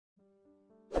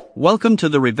Welcome to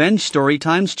the Revenge Story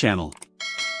Times channel.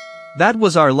 That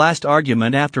was our last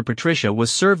argument after Patricia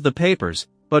was served the papers,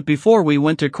 but before we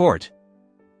went to court.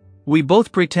 We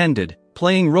both pretended,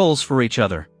 playing roles for each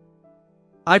other.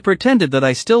 I pretended that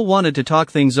I still wanted to talk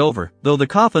things over, though the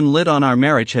coffin lid on our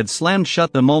marriage had slammed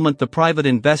shut the moment the private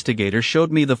investigator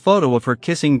showed me the photo of her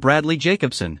kissing Bradley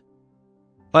Jacobson.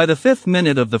 By the 5th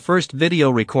minute of the first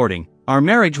video recording, our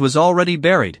marriage was already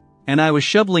buried, and I was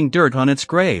shoveling dirt on its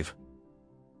grave.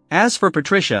 As for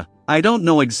Patricia, I don't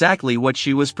know exactly what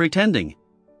she was pretending.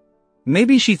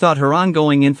 Maybe she thought her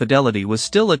ongoing infidelity was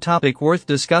still a topic worth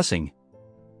discussing.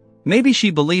 Maybe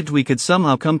she believed we could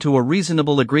somehow come to a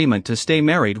reasonable agreement to stay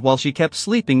married while she kept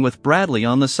sleeping with Bradley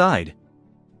on the side.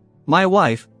 My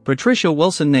wife, Patricia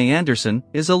Wilson-Nay Anderson,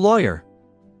 is a lawyer.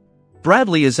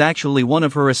 Bradley is actually one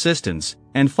of her assistants,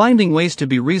 and finding ways to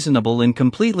be reasonable in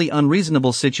completely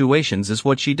unreasonable situations is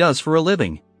what she does for a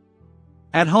living.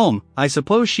 At home, I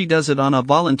suppose she does it on a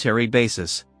voluntary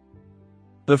basis.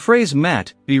 The phrase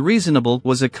 "Matt, be reasonable"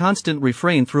 was a constant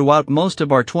refrain throughout most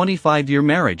of our 25-year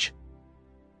marriage.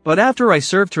 But after I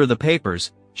served her the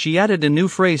papers, she added a new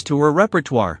phrase to her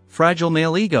repertoire: fragile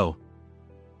male ego.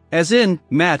 As in,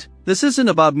 Matt, this isn't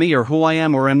about me or who I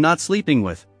am or am not sleeping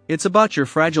with, it's about your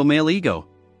fragile male ego.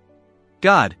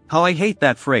 God, how I hate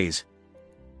that phrase.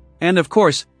 And of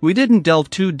course, we didn't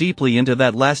delve too deeply into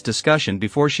that last discussion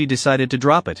before she decided to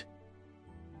drop it.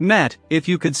 Matt, if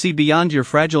you could see beyond your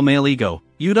fragile male ego,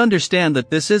 you'd understand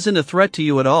that this isn't a threat to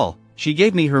you at all. She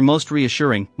gave me her most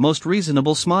reassuring, most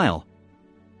reasonable smile.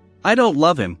 I don't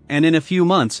love him, and in a few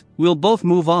months, we'll both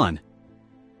move on.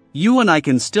 You and I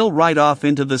can still ride off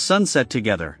into the sunset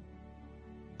together.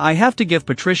 I have to give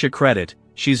Patricia credit,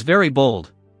 she's very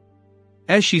bold.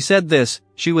 As she said this,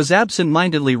 she was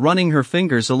absent-mindedly running her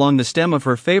fingers along the stem of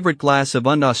her favorite glass of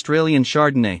Australian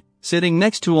Chardonnay, sitting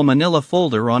next to a manila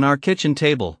folder on our kitchen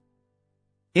table.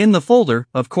 In the folder,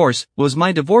 of course, was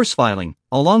my divorce filing,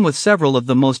 along with several of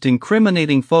the most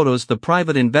incriminating photos the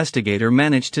private investigator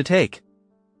managed to take.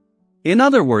 In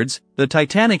other words, the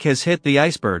Titanic has hit the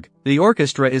iceberg, the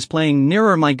orchestra is playing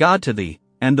 "Nearer My God to Thee,"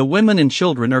 and the women and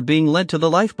children are being led to the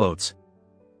lifeboats.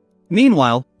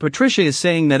 Meanwhile, Patricia is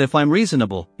saying that if I'm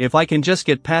reasonable, if I can just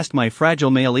get past my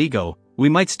fragile male ego, we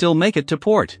might still make it to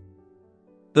port.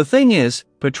 The thing is,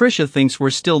 Patricia thinks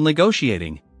we're still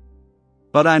negotiating.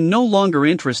 But I'm no longer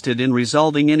interested in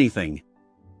resolving anything.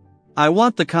 I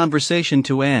want the conversation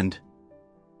to end.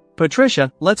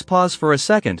 Patricia, let's pause for a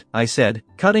second, I said,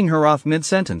 cutting her off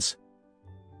mid-sentence.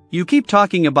 You keep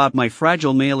talking about my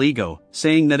fragile male ego,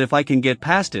 saying that if I can get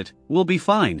past it, we'll be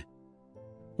fine.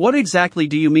 What exactly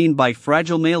do you mean by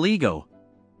fragile male ego?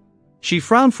 She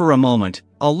frowned for a moment,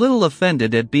 a little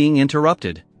offended at being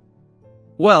interrupted.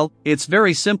 Well, it's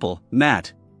very simple,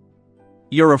 Matt.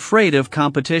 You're afraid of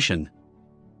competition.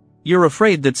 You're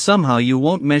afraid that somehow you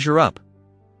won't measure up.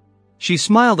 She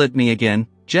smiled at me again,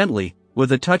 gently,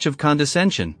 with a touch of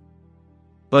condescension.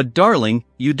 But darling,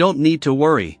 you don't need to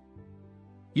worry.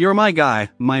 You're my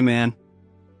guy, my man.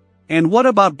 And what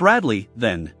about Bradley,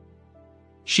 then?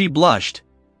 She blushed.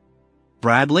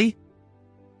 Bradley?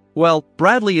 Well,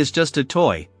 Bradley is just a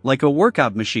toy, like a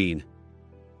workout machine.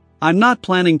 I'm not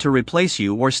planning to replace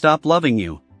you or stop loving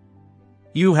you.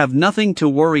 You have nothing to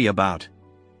worry about.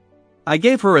 I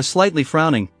gave her a slightly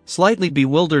frowning, slightly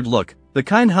bewildered look, the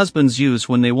kind husbands use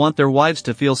when they want their wives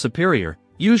to feel superior,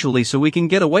 usually so we can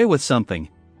get away with something.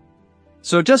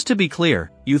 So just to be clear,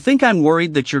 you think I'm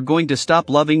worried that you're going to stop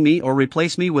loving me or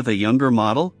replace me with a younger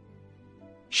model?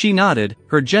 She nodded,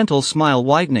 her gentle smile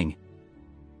widening.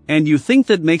 And you think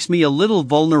that makes me a little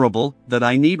vulnerable, that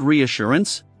I need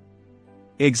reassurance?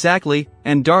 Exactly,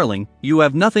 and darling, you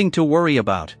have nothing to worry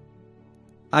about.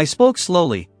 I spoke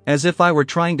slowly, as if I were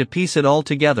trying to piece it all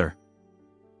together.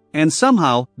 And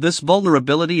somehow, this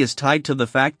vulnerability is tied to the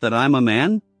fact that I'm a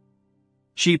man?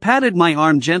 She patted my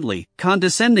arm gently,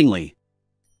 condescendingly.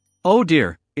 Oh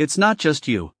dear, it's not just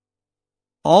you.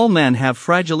 All men have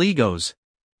fragile egos.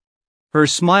 Her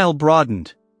smile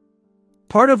broadened.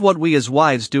 Part of what we as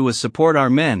wives do is support our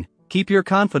men, keep your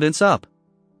confidence up.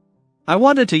 I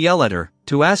wanted to yell at her,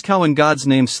 to ask how in God's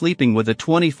name sleeping with a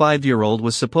 25-year-old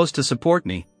was supposed to support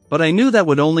me, but I knew that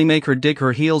would only make her dig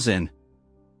her heels in.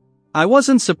 I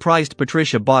wasn't surprised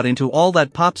Patricia bought into all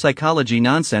that pop psychology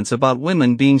nonsense about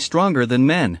women being stronger than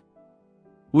men.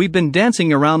 We've been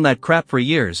dancing around that crap for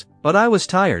years, but I was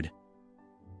tired.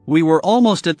 We were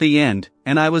almost at the end,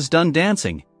 and I was done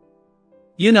dancing.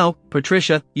 You know,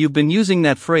 Patricia, you've been using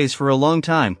that phrase for a long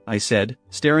time, I said,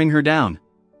 staring her down.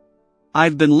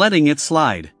 I've been letting it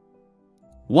slide.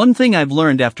 One thing I've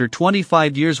learned after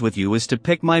 25 years with you is to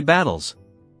pick my battles.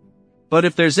 But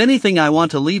if there's anything I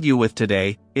want to leave you with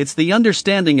today, it's the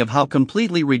understanding of how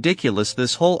completely ridiculous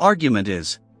this whole argument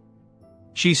is.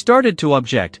 She started to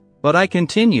object, but I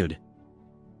continued.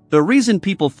 The reason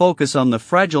people focus on the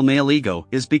fragile male ego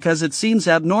is because it seems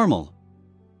abnormal.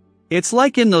 It's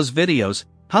like in those videos,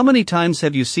 how many times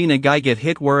have you seen a guy get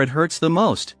hit where it hurts the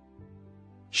most?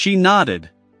 She nodded.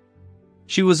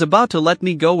 She was about to let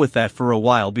me go with that for a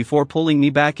while before pulling me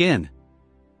back in.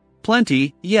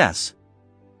 Plenty, yes.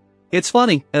 It's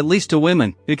funny, at least to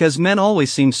women, because men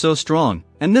always seem so strong,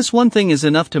 and this one thing is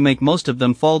enough to make most of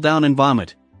them fall down and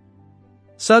vomit.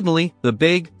 Suddenly, the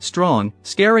big, strong,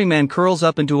 scary man curls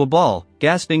up into a ball,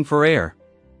 gasping for air.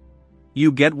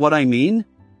 You get what I mean?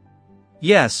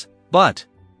 Yes, but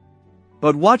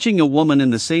watching a woman in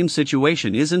the same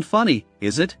situation isn't funny,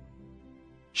 is it?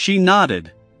 She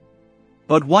nodded.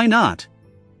 But why not?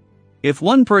 If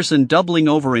one person doubling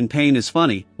over in pain is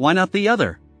funny, why not the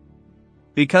other?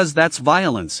 Because that's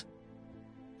violence.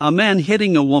 A man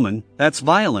hitting a woman, that's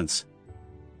violence.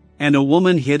 And a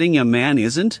woman hitting a man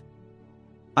isn't?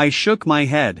 I shook my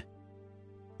head.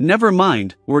 Never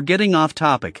mind, we're getting off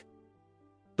topic.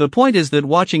 The point is that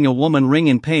watching a woman wring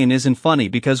in pain isn't funny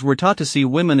because we're taught to see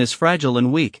women as fragile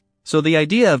and weak, so the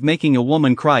idea of making a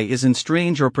woman cry isn't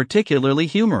strange or particularly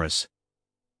humorous.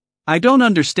 I don't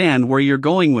understand where you're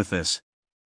going with this.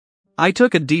 I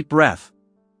took a deep breath.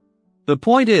 The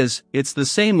point is, it's the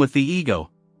same with the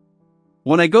ego.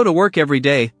 When I go to work every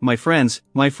day, my friends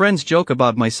joke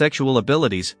about my sexual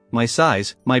abilities, my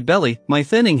size, my belly, my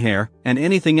thinning hair, and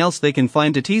anything else they can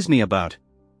find to tease me about.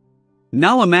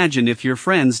 Now imagine if your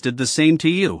friends did the same to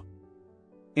you.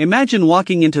 Imagine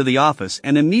walking into the office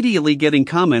and immediately getting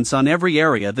comments on every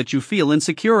area that you feel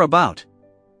insecure about.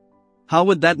 How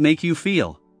would that make you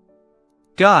feel?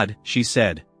 God, she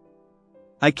said.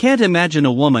 I can't imagine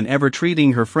a woman ever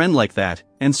treating her friend like that,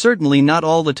 and certainly not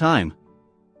all the time.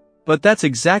 But that's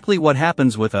exactly what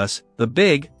happens with us, the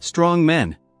big, strong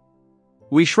men.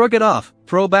 We shrug it off,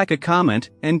 throw back a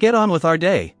comment, and get on with our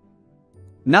day.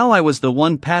 Now I was the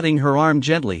one patting her arm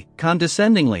gently,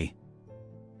 condescendingly.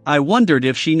 I wondered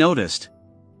if she noticed.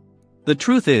 The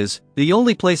truth is, the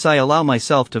only place I allow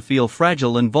myself to feel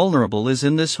fragile and vulnerable is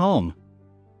in this home.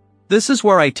 This is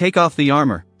where I take off the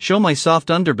armor, show my soft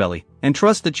underbelly, and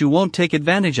trust that you won't take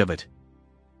advantage of it.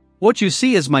 What you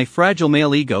see as my fragile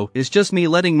male ego is just me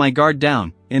letting my guard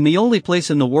down, in the only place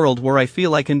in the world where I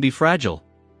feel I can be fragile.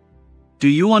 Do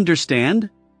you understand?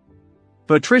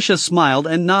 Patricia smiled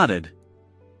and nodded.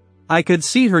 I could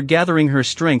see her gathering her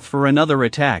strength for another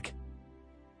attack.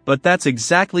 But that's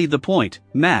exactly the point,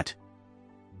 Matt.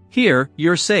 Here,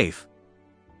 you're safe.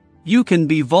 You can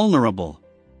be vulnerable.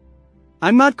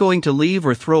 I'm not going to leave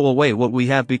or throw away what we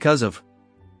have because of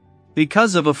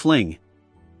a fling.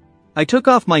 I took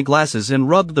off my glasses and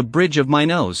rubbed the bridge of my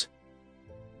nose.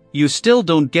 You still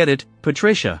don't get it,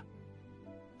 Patricia.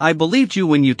 I believed you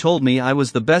when you told me I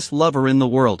was the best lover in the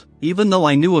world, even though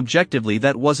I knew objectively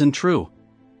that wasn't true.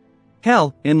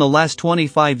 Hell, in the last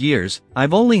 25 years,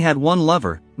 I've only had one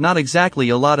lover, not exactly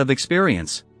a lot of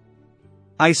experience.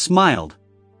 I smiled.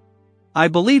 I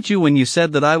believed you when you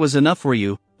said that I was enough for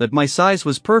you, that my size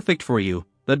was perfect for you,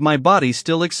 that my body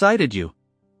still excited you.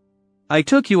 I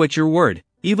took you at your word,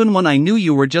 even when I knew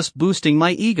you were just boosting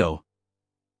my ego.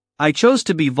 I chose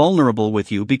to be vulnerable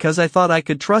with you because I thought I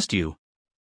could trust you.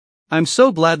 I'm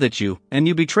so glad that you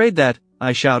betrayed that,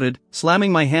 I shouted,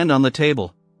 slamming my hand on the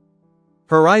table.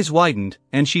 Her eyes widened,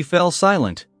 and she fell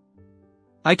silent.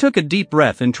 I took a deep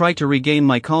breath and tried to regain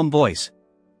my calm voice.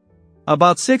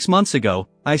 About 6 months ago,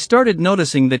 I started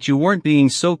noticing that you weren't being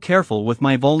so careful with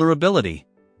my vulnerability.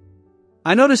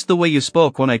 I noticed the way you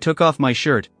spoke when I took off my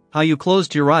shirt, how you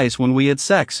closed your eyes when we had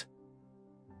sex.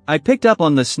 I picked up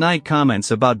on the snide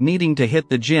comments about needing to hit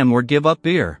the gym or give up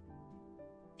beer.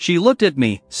 She looked at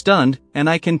me, stunned, and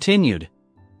I continued.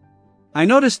 I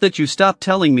noticed that you stopped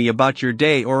telling me about your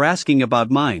day or asking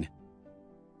about mine.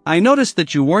 I noticed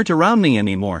that you weren't around me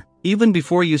anymore, even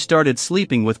before you started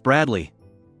sleeping with Bradley.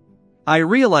 I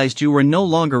realized you were no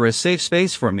longer a safe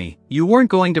space for me, you weren't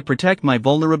going to protect my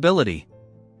vulnerability.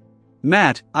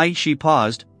 Matt, she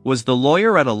paused, was the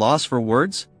lawyer at a loss for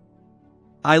words?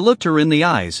 I looked her in the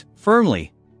eyes,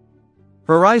 firmly.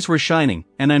 Her eyes were shining,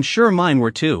 and I'm sure mine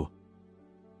were too.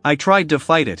 I tried to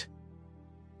fight it.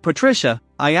 Patricia,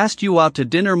 I asked you out to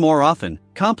dinner more often,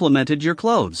 complimented your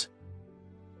clothes.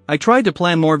 I tried to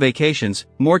plan more vacations,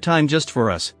 more time just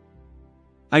for us.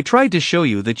 I tried to show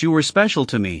you that you were special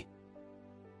to me.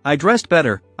 I dressed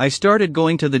better, I started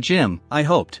going to the gym, I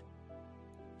hoped.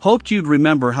 Hoped you'd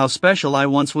remember how special I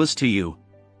once was to you.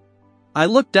 I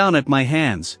looked down at my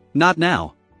hands, not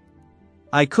now.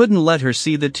 I couldn't let her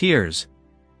see the tears.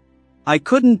 I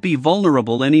couldn't be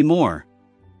vulnerable anymore.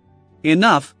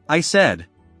 Enough, I said.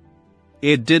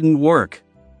 It didn't work.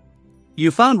 You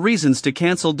found reasons to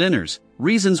cancel dinners,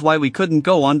 reasons why we couldn't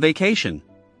go on vacation.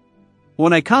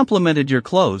 When I complimented your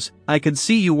clothes, I could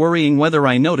see you worrying whether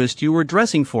I noticed you were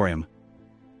dressing for him.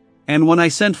 And when I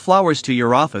sent flowers to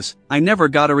your office, I never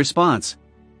got a response.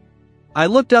 I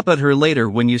looked up at her later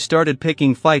when you started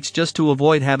picking fights just to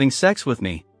avoid having sex with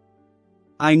me.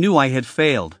 I knew I had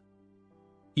failed.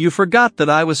 You forgot that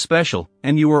I was special,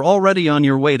 and you were already on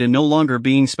your way to no longer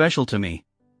being special to me.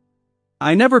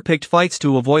 I never picked fights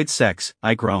to avoid sex,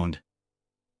 I groaned.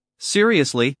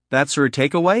 Seriously, that's her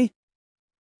takeaway?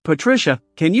 Patricia,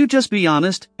 can you just be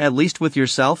honest, at least with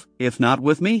yourself, if not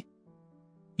with me?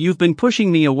 You've been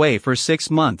pushing me away for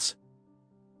 6 months.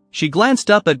 She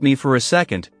glanced up at me for a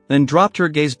second, then dropped her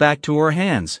gaze back to her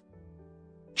hands.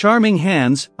 Charming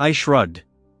hands, I shrugged.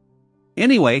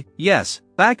 Anyway, yes,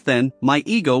 back then, my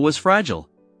ego was fragile.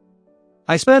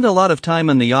 I spent a lot of time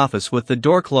in the office with the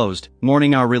door closed,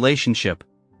 mourning our relationship.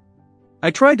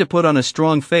 I tried to put on a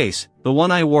strong face, the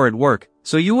one I wore at work,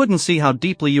 so you wouldn't see how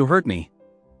deeply you hurt me.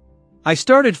 I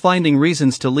started finding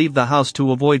reasons to leave the house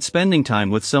to avoid spending time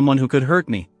with someone who could hurt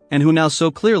me, and who now so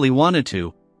clearly wanted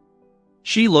to.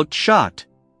 She looked shocked.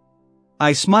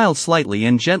 I smiled slightly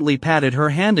and gently patted her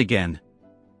hand again.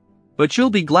 But you'll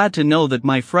be glad to know that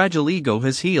my fragile ego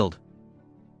has healed.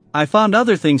 I found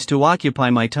other things to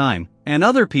occupy my time, and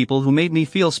other people who made me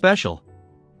feel special.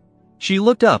 She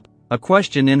looked up, a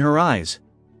question in her eyes.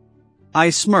 I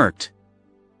smirked.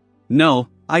 No,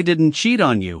 I didn't cheat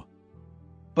on you.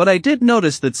 But I did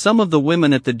notice that some of the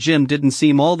women at the gym didn't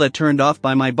seem all that turned off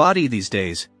by my body these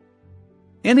days.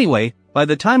 Anyway, by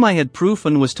the time I had proof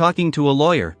and was talking to a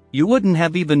lawyer, you wouldn't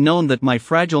have even known that my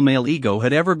fragile male ego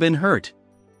had ever been hurt.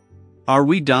 Are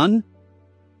we done?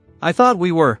 I thought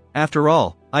we were. After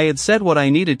all, I had said what I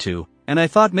needed to, and I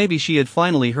thought maybe she had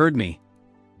finally heard me.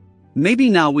 Maybe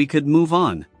now we could move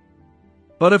on.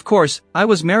 But of course, I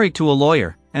was married to a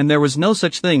lawyer, and there was no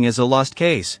such thing as a lost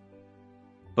case.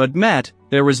 But Matt,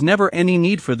 there was never any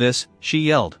need for this, she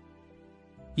yelled.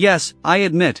 Yes, I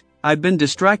admit, I've been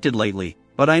distracted lately,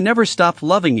 but I never stopped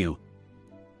loving you.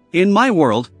 In my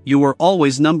world, you were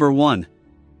always number one.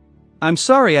 I'm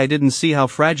sorry I didn't see how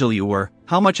fragile you were,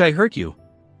 how much I hurt you.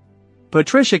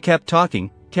 Patricia kept talking,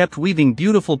 kept weaving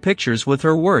beautiful pictures with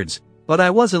her words, but I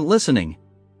wasn't listening.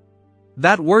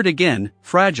 That word again,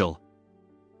 fragile.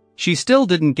 She still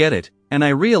didn't get it, and I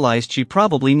realized she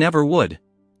probably never would.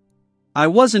 I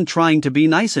wasn't trying to be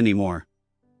nice anymore.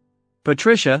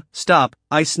 Patricia, stop,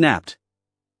 I snapped.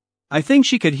 I think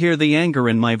she could hear the anger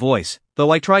in my voice, though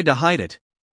I tried to hide it.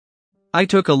 I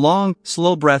took a long,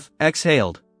 slow breath,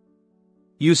 exhaled.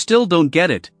 You still don't get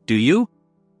it, do you?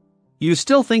 You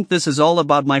still think this is all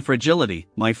about my fragility,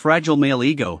 my fragile male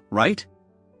ego, right?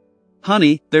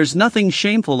 Honey, there's nothing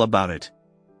shameful about it.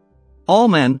 All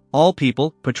men, all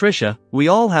people, Patricia, we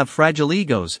all have fragile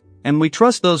egos, and we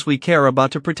trust those we care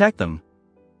about to protect them.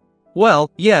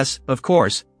 Well, yes, of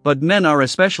course, but men are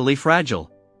especially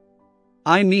fragile.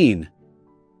 I mean,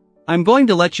 I'm going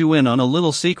to let you in on a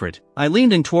little secret. I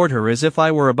leaned in toward her as if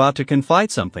I were about to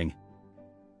confide something.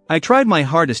 I tried my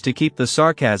hardest to keep the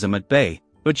sarcasm at bay,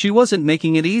 but she wasn't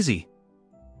making it easy.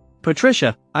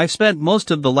 Patricia, I've spent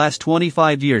most of the last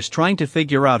 25 years trying to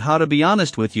figure out how to be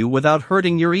honest with you without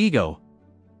hurting your ego.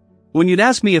 When you'd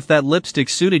ask me if that lipstick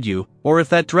suited you, or if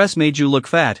that dress made you look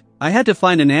fat, I had to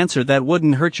find an answer that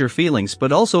wouldn't hurt your feelings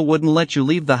but also wouldn't let you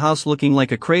leave the house looking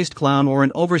like a crazed clown or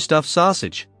an overstuffed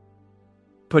sausage.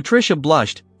 Patricia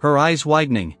blushed, her eyes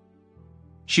widening.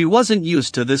 She wasn't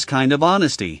used to this kind of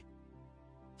honesty.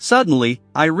 Suddenly,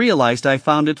 I realized I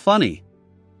found it funny.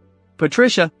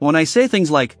 Patricia, when I say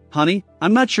things like, honey,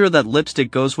 I'm not sure that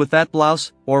lipstick goes with that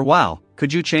blouse, or wow,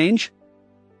 could you change?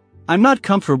 I'm not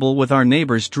comfortable with our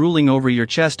neighbors drooling over your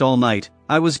chest all night,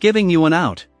 I was giving you an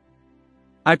out.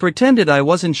 I pretended I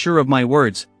wasn't sure of my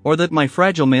words, or that my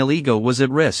fragile male ego was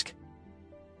at risk.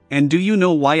 And do you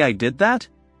know why I did that?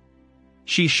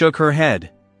 She shook her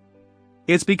head.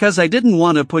 It's because I didn't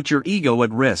want to put your ego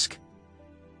at risk.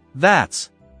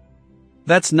 That's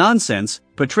nonsense,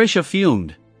 Patricia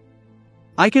fumed.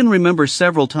 I can remember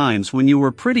several times when you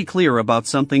were pretty clear about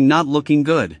something not looking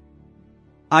good.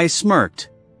 I smirked.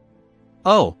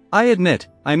 Oh, I admit,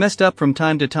 I messed up from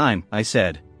time to time, I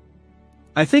said.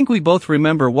 I think we both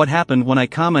remember what happened when I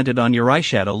commented on your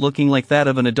eyeshadow looking like that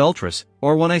of an adulteress,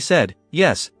 or when I said,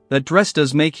 yes, that dress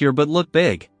does make your butt look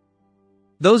big.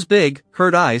 Those big,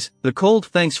 hurt eyes, the cold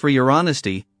thanks for your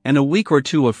honesty, and a week or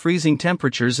two of freezing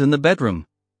temperatures in the bedroom.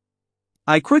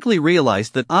 I quickly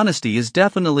realized that honesty is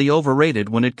definitely overrated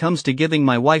when it comes to giving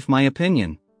my wife my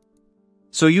opinion.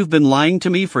 So you've been lying to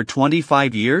me for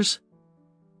 25 years?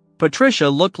 Patricia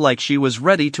looked like she was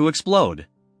ready to explode.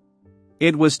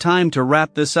 It was time to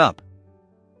wrap this up.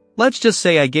 Let's just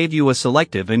say I gave you a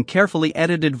selective and carefully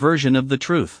edited version of the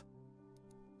truth.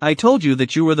 I told you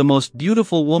that you were the most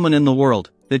beautiful woman in the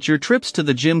world, that your trips to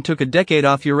the gym took a decade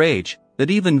off your age,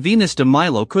 that even Venus de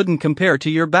Milo couldn't compare to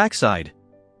your backside.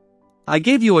 I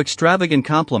gave you extravagant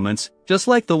compliments, just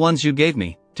like the ones you gave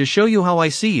me, to show you how I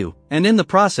see you, and in the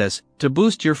process, to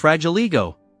boost your fragile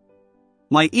ego.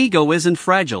 My ego isn't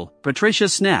fragile, Patricia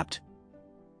snapped.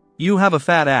 You have a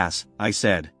fat ass, I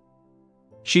said.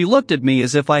 She looked at me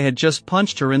as if I had just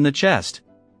punched her in the chest.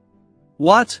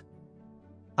 What?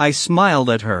 I smiled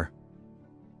at her.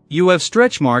 You have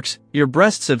stretch marks, your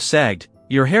breasts have sagged,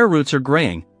 your hair roots are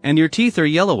graying, and your teeth are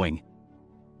yellowing.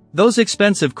 Those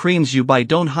expensive creams you buy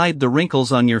don't hide the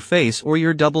wrinkles on your face or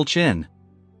your double chin.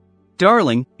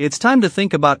 Darling, it's time to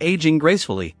think about aging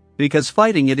gracefully, because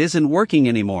fighting it isn't working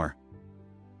anymore.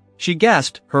 She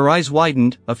gasped, her eyes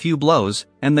widened, a few blows,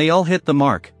 and they all hit the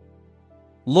mark.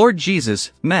 Lord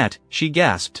Jesus, Matt, she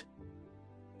gasped.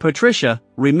 Patricia,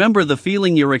 remember the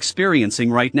feeling you're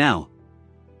experiencing right now.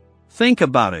 Think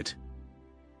about it.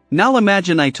 Now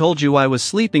imagine I told you I was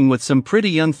sleeping with some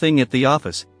pretty young thing at the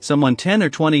office, someone 10 or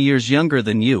 20 years younger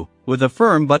than you, with a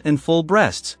firm butt and full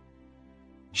breasts.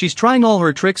 She's trying all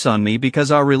her tricks on me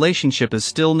because our relationship is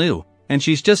still new, and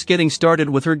she's just getting started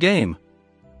with her game.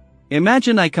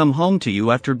 Imagine I come home to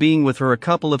you after being with her a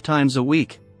couple of times a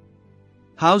week.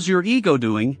 How's your ego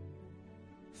doing?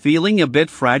 Feeling a bit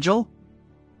fragile?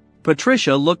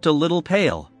 Patricia looked a little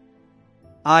pale.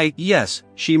 Yes,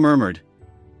 she murmured.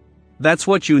 That's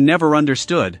what you never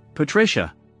understood,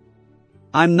 Patricia.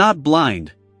 I'm not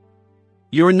blind.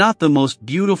 You're not the most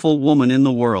beautiful woman in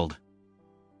the world.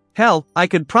 Hell, I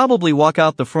could probably walk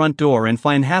out the front door and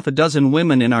find half a dozen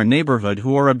women in our neighborhood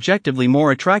who are objectively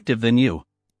more attractive than you.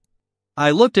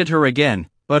 I looked at her again,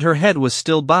 but her head was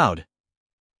still bowed.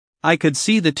 I could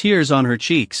see the tears on her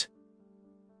cheeks.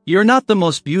 You're not the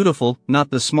most beautiful, not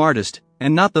the smartest,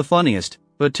 and not the funniest,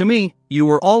 but to me, you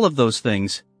were all of those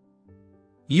things.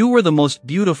 You were the most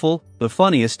beautiful, the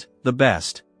funniest, the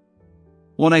best.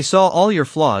 When I saw all your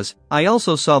flaws, I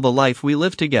also saw the life we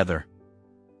lived together.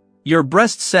 Your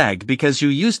breasts sagged because you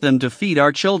used them to feed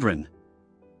our children.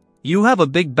 You have a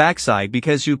big backside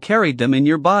because you carried them in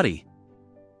your body.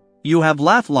 You have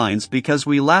laugh lines because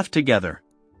we laughed together.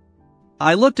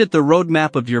 I looked at the road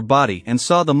map of your body and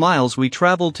saw the miles we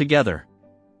traveled together.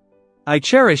 I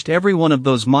cherished every one of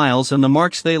those miles and the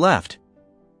marks they left.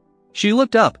 She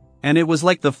looked up, and it was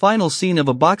like the final scene of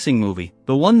a boxing movie,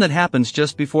 the one that happens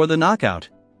just before the knockout.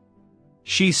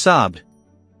 She sobbed.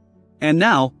 And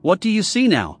now, what do you see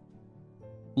now?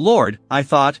 Lord, I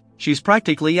thought, she's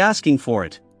practically asking for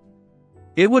it.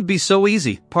 It would be so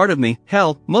easy. Part of me,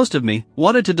 hell, most of me,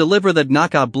 wanted to deliver that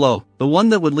knockout blow, the one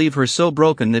that would leave her so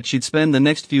broken that she'd spend the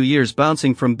next few years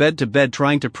bouncing from bed to bed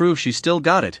trying to prove she still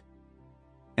got it.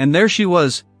 And there she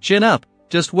was, chin up,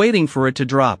 just waiting for it to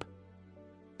drop.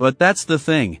 But that's the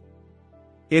thing.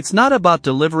 It's not about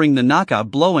delivering the knockout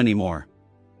blow anymore.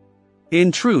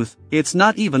 In truth, it's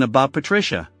not even about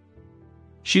Patricia.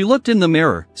 She looked in the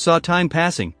mirror, saw time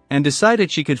passing, and decided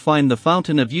she could find the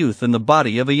fountain of youth in the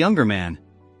body of a younger man.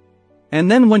 And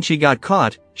then when she got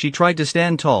caught, she tried to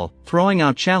stand tall, throwing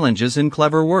out challenges in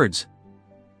clever words.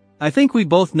 I think we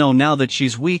both know now that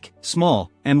she's weak, small,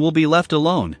 and will be left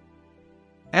alone.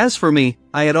 As for me,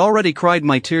 I had already cried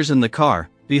my tears in the car,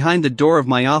 behind the door of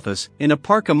my office, in a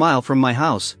park a mile from my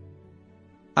house.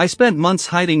 I spent months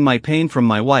hiding my pain from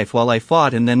my wife while I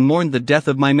fought and then mourned the death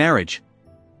of my marriage.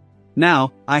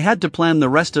 Now, I had to plan the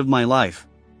rest of my life.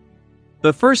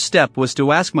 The first step was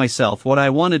to ask myself what I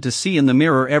wanted to see in the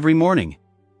mirror every morning.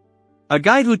 A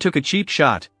guy who took a cheap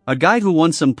shot, a guy who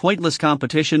won some pointless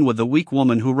competition with a weak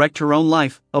woman who wrecked her own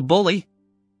life, a bully?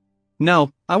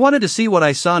 No, I wanted to see what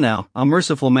I saw now, a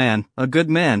merciful man, a good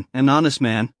man, an honest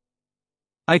man.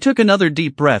 I took another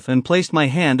deep breath and placed my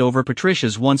hand over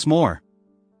Patricia's once more.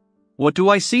 What do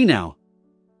I see now?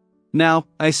 Now,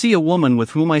 I see a woman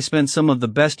with whom I spent some of the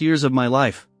best years of my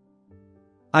life.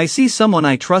 I see someone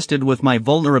I trusted with my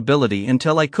vulnerability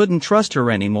until I couldn't trust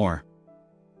her anymore.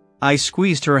 I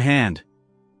squeezed her hand.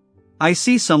 I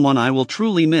see someone I will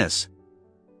truly miss.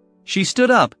 She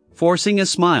stood up, forcing a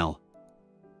smile.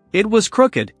 It was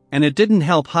crooked, and it didn't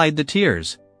help hide the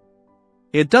tears.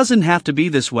 It doesn't have to be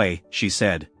this way, she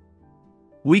said.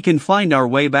 We can find our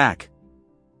way back.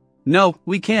 No,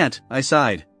 we can't, I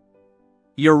sighed.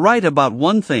 You're right about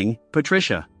one thing,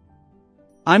 Patricia.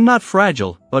 I'm not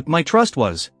fragile, but my trust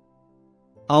was.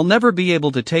 I'll never be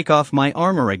able to take off my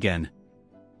armor again.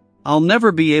 I'll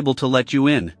never be able to let you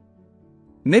in.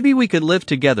 Maybe we could live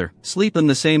together, sleep in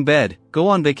the same bed, go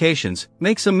on vacations,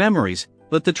 make some memories,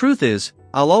 but the truth is,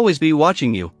 I'll always be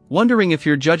watching you, wondering if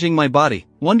you're judging my body,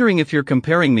 wondering if you're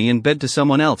comparing me in bed to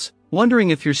someone else,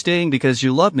 wondering if you're staying because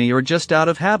you love me or just out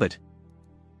of habit.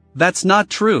 That's not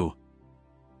true.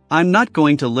 I'm not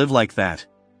going to live like that.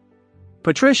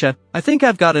 Patricia, I think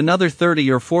I've got another 30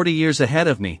 or 40 years ahead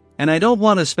of me, and I don't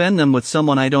want to spend them with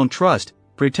someone I don't trust,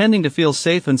 pretending to feel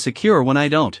safe and secure when I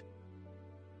don't.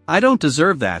 I don't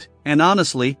deserve that, and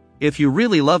honestly, if you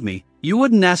really love me, you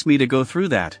wouldn't ask me to go through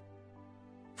that.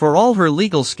 For all her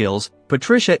legal skills,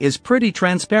 Patricia is pretty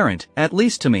transparent, at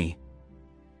least to me.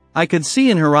 I could see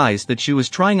in her eyes that she was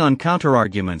trying on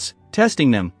counter-arguments,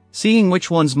 testing them, seeing which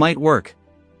ones might work.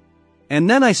 And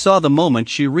then I saw the moment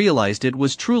she realized it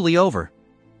was truly over.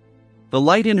 The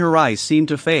light in her eyes seemed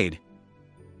to fade.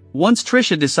 Once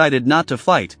Tricia decided not to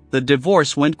fight, the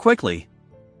divorce went quickly.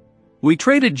 We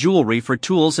traded jewelry for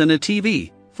tools and a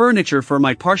TV, furniture for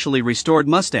my partially restored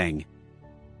Mustang.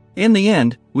 In the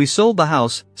end, we sold the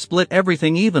house, split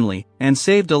everything evenly, and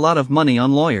saved a lot of money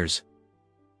on lawyers.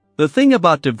 The thing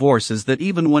about divorce is that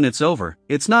even when it's over,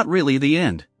 it's not really the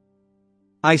end.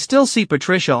 I still see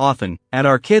Patricia often, at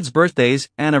our kids' birthdays,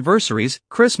 anniversaries,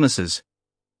 Christmases.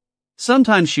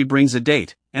 Sometimes she brings a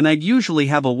date, and I'd usually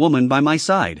have a woman by my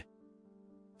side.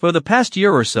 For the past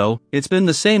year or so, it's been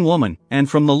the same woman, and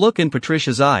from the look in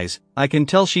Patricia's eyes, I can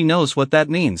tell she knows what that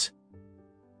means.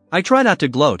 I try not to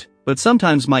gloat, but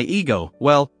sometimes my ego,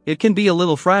 well, it can be a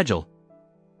little fragile.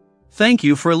 Thank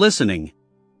you for listening.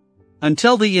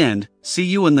 Until the end, see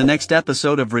you in the next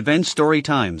episode of Revenge Story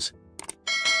Times.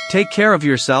 Take care of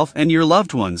yourself and your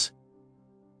loved ones.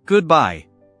 Goodbye.